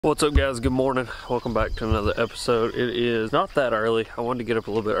What's up, guys? Good morning. Welcome back to another episode. It is not that early. I wanted to get up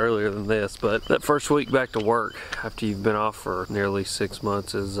a little bit earlier than this, but that first week back to work after you've been off for nearly 6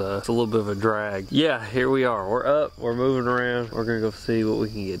 months is it's a little bit of a drag. Yeah, here we are. We're up. We're moving around. We're gonna go see what we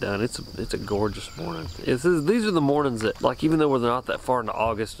can get done. It's a gorgeous morning. These are the mornings that, like, even though we're not that far into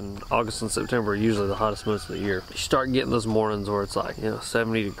August, and August and September are usually the hottest months of the year, you start getting those mornings where it's like,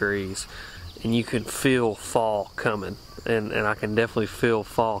 70 degrees, and you can feel fall coming. And I can definitely feel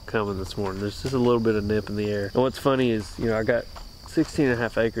fall coming this morning. There's just a little bit of nip in the air. And what's funny is, I got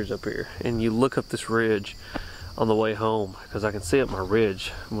 16.5 acres up here, and you look up this ridge on the way home, because I can see up my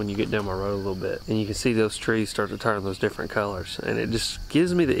ridge when you get down my road a little bit, and you can see those trees start to turn those different colors, and it just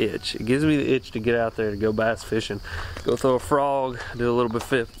gives me the itch. It gives me the itch to get out there, to go bass fishing, go throw a frog, do a little bit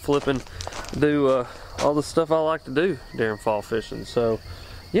of flipping, do all the stuff I like to do during fall fishing. So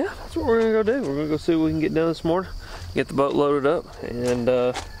yeah, that's what we're gonna go do. We're gonna go see what we can get done this morning, get the boat loaded up,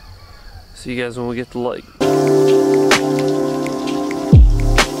 and see you guys when we get to the lake.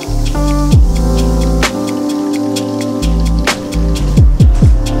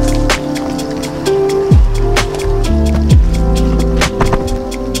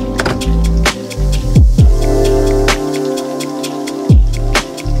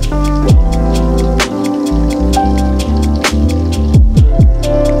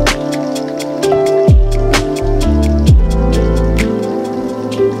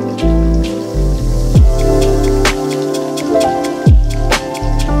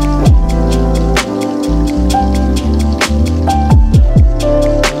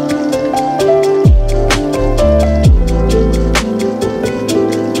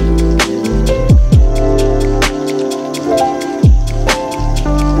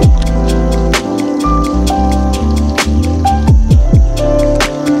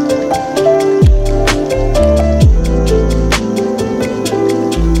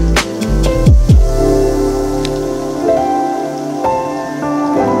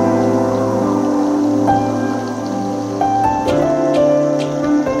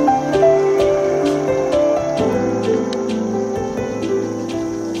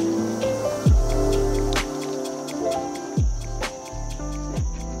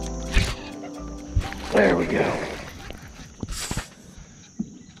 There we go.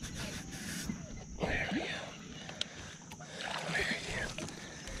 There we go. There we go.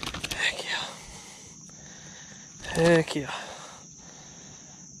 Heck yeah. Heck yeah.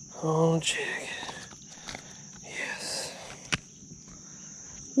 Oh, jig. Yes.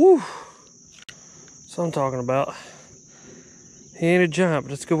 Woo. That's what I'm talking about. He ain't a giant,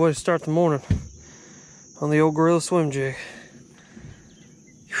 but it's a good way to start the morning on the old Gorilla swim jig.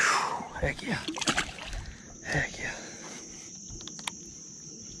 Whew. Heck yeah. Heck yeah.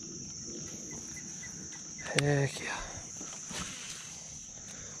 Heck yeah.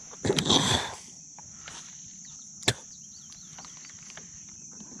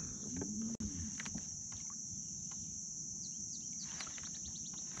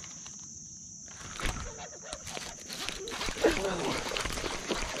 There's another one.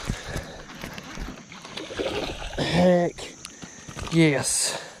 Heck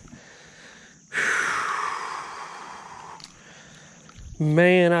yes.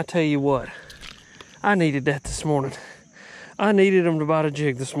 Man, I tell you what, I needed that this morning. I needed them to bite a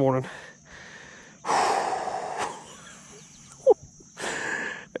jig this morning.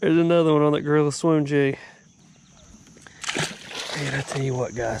 There's another one on that Gorilla swim jig. Man, I tell you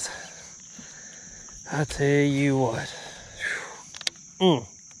what, guys. I tell you what.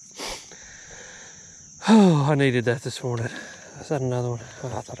 Oh, I needed that this morning. Is that another one? Oh,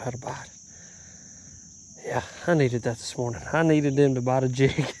 I thought I had a bite. Yeah, I needed that this morning. I needed them to bite a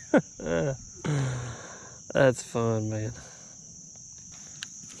jig. That's fun, man.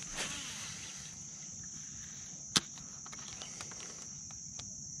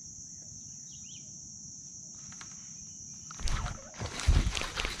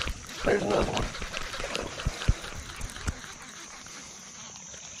 There's another one.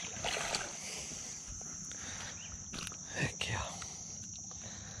 Heck yeah.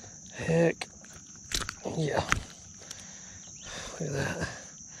 Heck yeah. Look at that.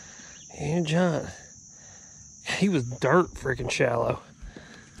 He ain't a giant. He was dirt freaking shallow.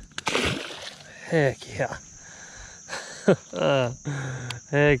 Heck yeah.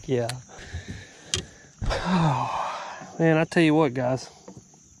 Heck yeah. Oh, man, I tell you what, guys.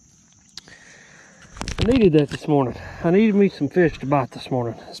 I needed that this morning. I needed me some fish to bite this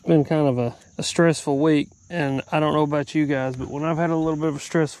morning. It's been kind of a stressful week, and I don't know about you guys, but when I've had a little bit of a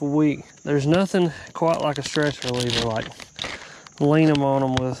stressful week, there's nothing quite like a stress reliever, like lean them on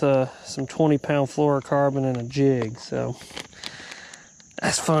them with some 20-pound fluorocarbon and a jig. So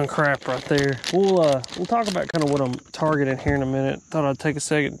That's fun crap right there. We'll talk about kind of what I'm targeting here in a minute. Thought I'd take a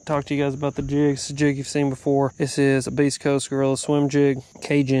second to talk to you guys about the jigs. The jig you've seen before. This is a Beast Coast Gorilla Swim Jig,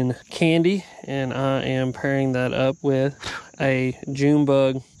 Cajun Candy, and I am pairing that up with a June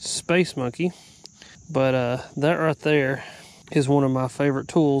Bug Space Monkey. But that right there is one of my favorite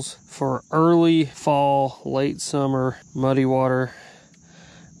tools for early fall, late summer, muddy water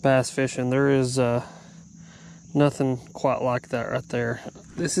bass fishing. There is nothing quite like that right there.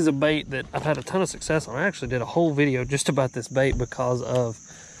 This is a bait that I've had a ton of success on. I actually did a whole video just about this bait because of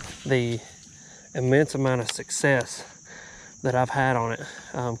the immense amount of success that I've had on it,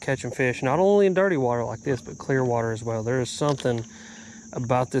 catching fish, not only in dirty water like this, but clear water as well. There is something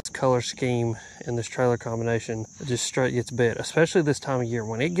about this color scheme and this trailer combination that just straight gets bit, especially this time of year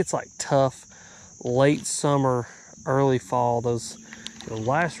when it gets like tough, late summer, early fall, those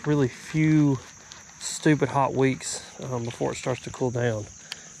last really few stupid hot weeks before it starts to cool down.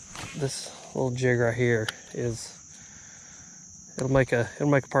 This little jig right here it'll make a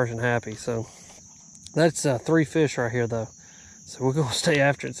person happy. So that's 3 fish right here though, so we're gonna stay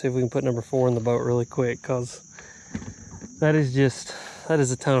after it, see if we can put number 4 in the boat really quick, because that is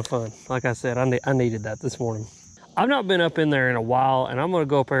a ton of fun. Like I said, I needed that this morning. I've not been up in there in a while, and I'm gonna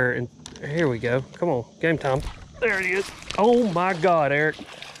go up there and here we go. Come on, game time. There it is. Oh my God, Eric,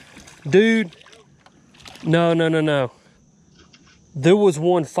 dude. No. There was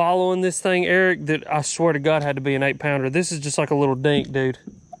one following this thing, Eric, that I swear to God had to be an 8-pounder. This is just like a little dink, dude.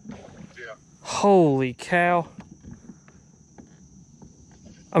 Yeah. Holy cow.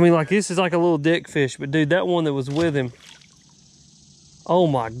 I mean, like, this is like a little dick fish, but dude, that one that was with him. Oh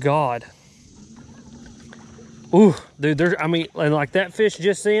my God. Ooh, dude, I mean, like that fish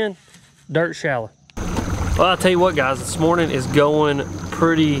just in, dirt shallow. Well, I'll tell you what, guys, this morning is going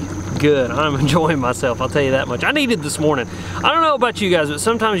pretty good. I'm enjoying myself, I'll tell you that much. I needed this morning. I don't know about you guys, but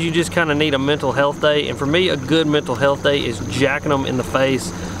sometimes you just kind of need a mental health day, and for me, a good mental health day is jacking them in the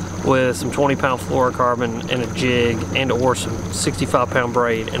face with some 20-pound fluorocarbon and a jig and or some 65-pound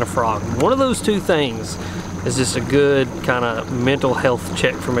braid and a frog. One of those two things is just a good kind of mental health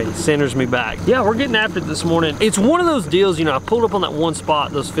check for me. Centers me back. Yeah, we're getting after it this morning. It's one of those deals, you know, I pulled up on that one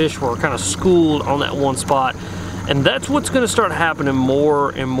spot, those fish were kind of schooled on that one spot, and that's what's going to start happening more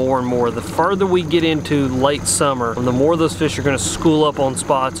and more and more. The further we get into late summer, the more those fish are going to school up on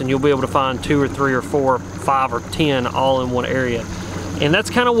spots, and you'll be able to find 2 or 3 or 4, 5 or 10 all in one area. And that's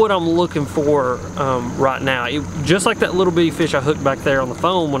kind of what I'm looking for right now. Just like that little bitty fish I hooked back there on the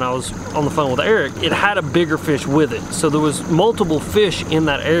phone when I was on the phone with Eric, it had a bigger fish with it. So there was multiple fish in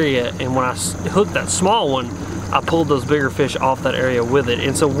that area, and when I hooked that small one, I pulled those bigger fish off that area with it.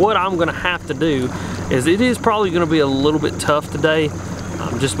 And so what I'm gonna have to do is, it is probably gonna be a little bit tough today,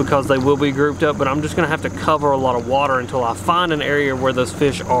 just because they will be grouped up, but I'm just gonna have to cover a lot of water until I find an area where those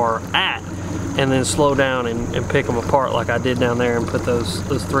fish are at, and then slow down and pick them apart like I did down there and put those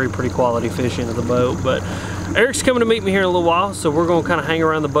 3 pretty quality fish into the boat. But Eric's coming to meet me here in a little while, so we're gonna kind of hang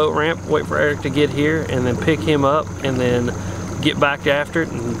around the boat ramp, wait for Eric to get here, and then pick him up, and then get back after it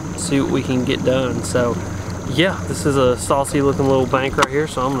and see what we can get done. So yeah, this is a saucy looking little bank right here,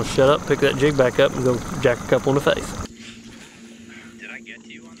 so I'm gonna shut up, pick that jig back up, and go jack a couple in the face. Did I get to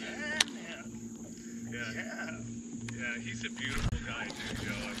you on that? Yeah, he's a beautiful guy too,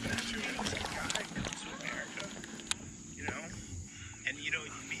 Joe. I met you. This guy comes to America, you know, and you know,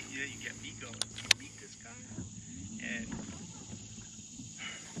 you get me going. You meet this guy, and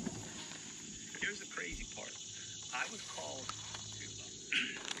here's the crazy part. I was called to.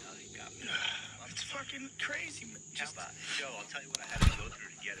 It's fucking crazy, man. Just Joe, I'll tell you what I had to go through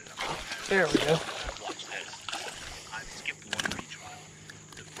to get it. There we go. Watch this. I skipped one retrial.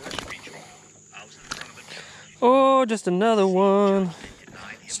 The first retrial, I was in front of the judge. Oh, just another one.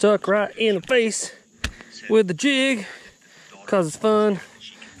 Stuck right in the face with the jig, because it's fun.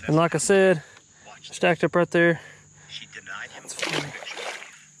 And like I said, stacked up right there. She denied him. Let's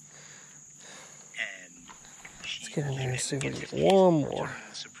get in there and see if we can get one more.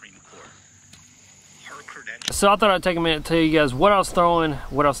 So I thought I'd take a minute to tell you guys what I was throwing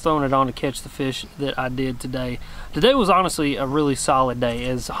it on to catch the fish that I did today. Today was honestly a really solid day.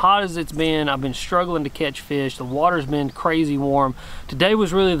 As hot as it's been, I've been struggling to catch fish. The water's been crazy warm. Today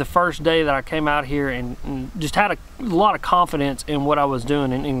was really the first day that I came out here and just had a lot of confidence in what I was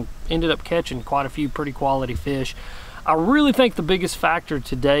doing, and ended up catching quite a few pretty quality fish. I really think the biggest factor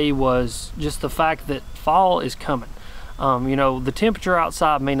today was just the fact that fall is coming. You know, the temperature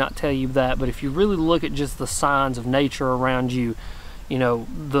outside may not tell you that, but if you really look at just the signs of nature around you, you know,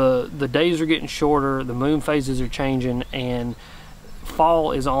 the days are getting shorter, the moon phases are changing, and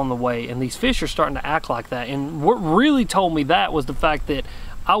fall is on the way and these fish are starting to act like that. And what really told me that was the fact that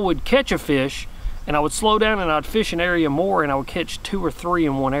I would catch a fish and I would slow down and I'd fish an area more and I would catch 2 or 3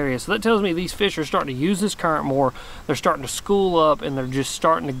 in one area. So that tells me these fish are starting to use this current more. They're starting to school up and they're just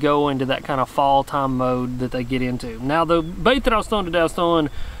starting to go into that kind of fall time mode that they get into. Now the bait that I was throwing today, I was throwing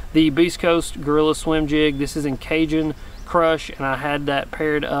the Beast Coast Gorilla Swim Jig. This is in Cajun Crush, and I had that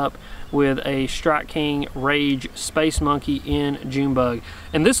paired up with a Strike King Rage Space Monkey in June Bug.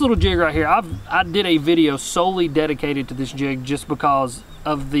 And this little jig right here, I did a video solely dedicated to this jig just because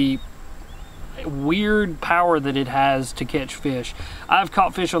of the weird power that it has to catch fish. I've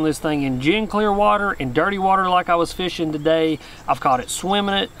caught fish on this thing in gin clear water, in dirty water like I was fishing today. I've caught it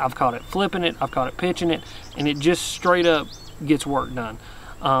swimming it, I've caught it flipping it, I've caught it pitching it, and it just straight up gets work done.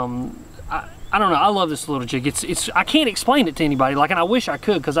 I don't know, I love this little jig. I can't explain it to anybody, like, and I wish I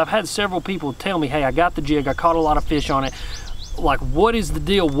could, because I've had several people tell me, hey, I got the jig, I caught a lot of fish on it. Like, what is the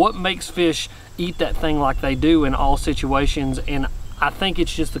deal? What makes fish eat that thing like they do in all situations? And I think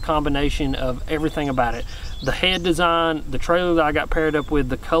it's just the combination of everything about it. The head design, the trailer that I got paired up with,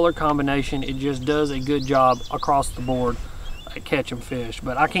 the color combination, it just does a good job across the board at catching fish.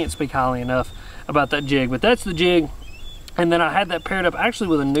 But I can't speak highly enough about that jig. But that's the jig. And then I had that paired up actually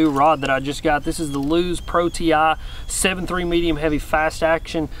with a new rod that I just got. This is the Lew's Pro TI 7.3 medium heavy fast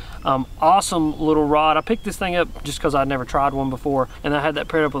action. Awesome little rod. I picked this thing up just because I'd never tried one before. And I had that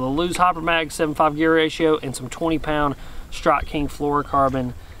paired up with a Lew's Hyper Mag 7.5 gear ratio and some 20-pound Strike King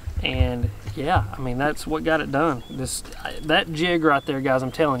fluorocarbon. And yeah, I mean, that's what got it done. That jig right there, guys,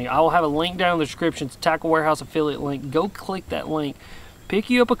 I'm telling you. I will have a link down in the description. It's a Tackle Warehouse affiliate link. Go click that link. Pick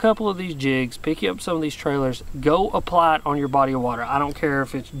you up a couple of these jigs, pick you up some of these trailers, go apply it on your body of water. I don't care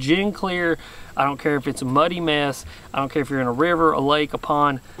if it's gin clear, I don't care if it's a muddy mess, I don't care if you're in a river, a lake, a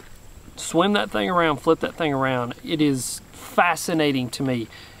pond. Swim that thing around, flip that thing around. It is fascinating to me.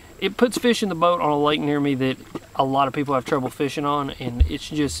 It puts fish in the boat on a lake near me that a lot of people have trouble fishing on, and it's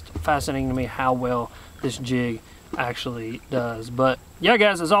just fascinating to me how well this jig actually does. But yeah,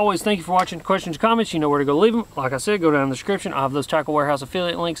 guys, as always, thank you for watching. Questions, comments, you know where to go leave them. Like I said, go down in the description. I have those Tackle Warehouse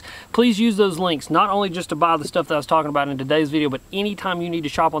affiliate links. Please use those links, not only just to buy the stuff that I was talking about in today's video, but anytime you need to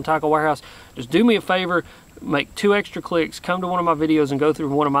shop on Tackle Warehouse, just do me a favor, make 2 extra clicks, come to one of my videos and go through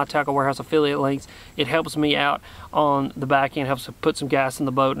one of my Tackle Warehouse affiliate links. It helps me out on the back end, helps to put some gas in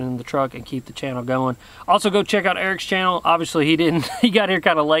the boat and in the truck and keep the channel going. Also, go check out Eric's channel. Obviously, he got here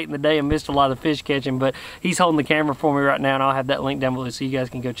kind of late in the day and missed a lot of the fish catching, but he's holding the camera for me right now, and I'll have that link down below so you guys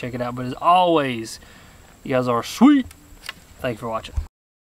can go check it out. But as always, you guys are sweet. Thanks for watching.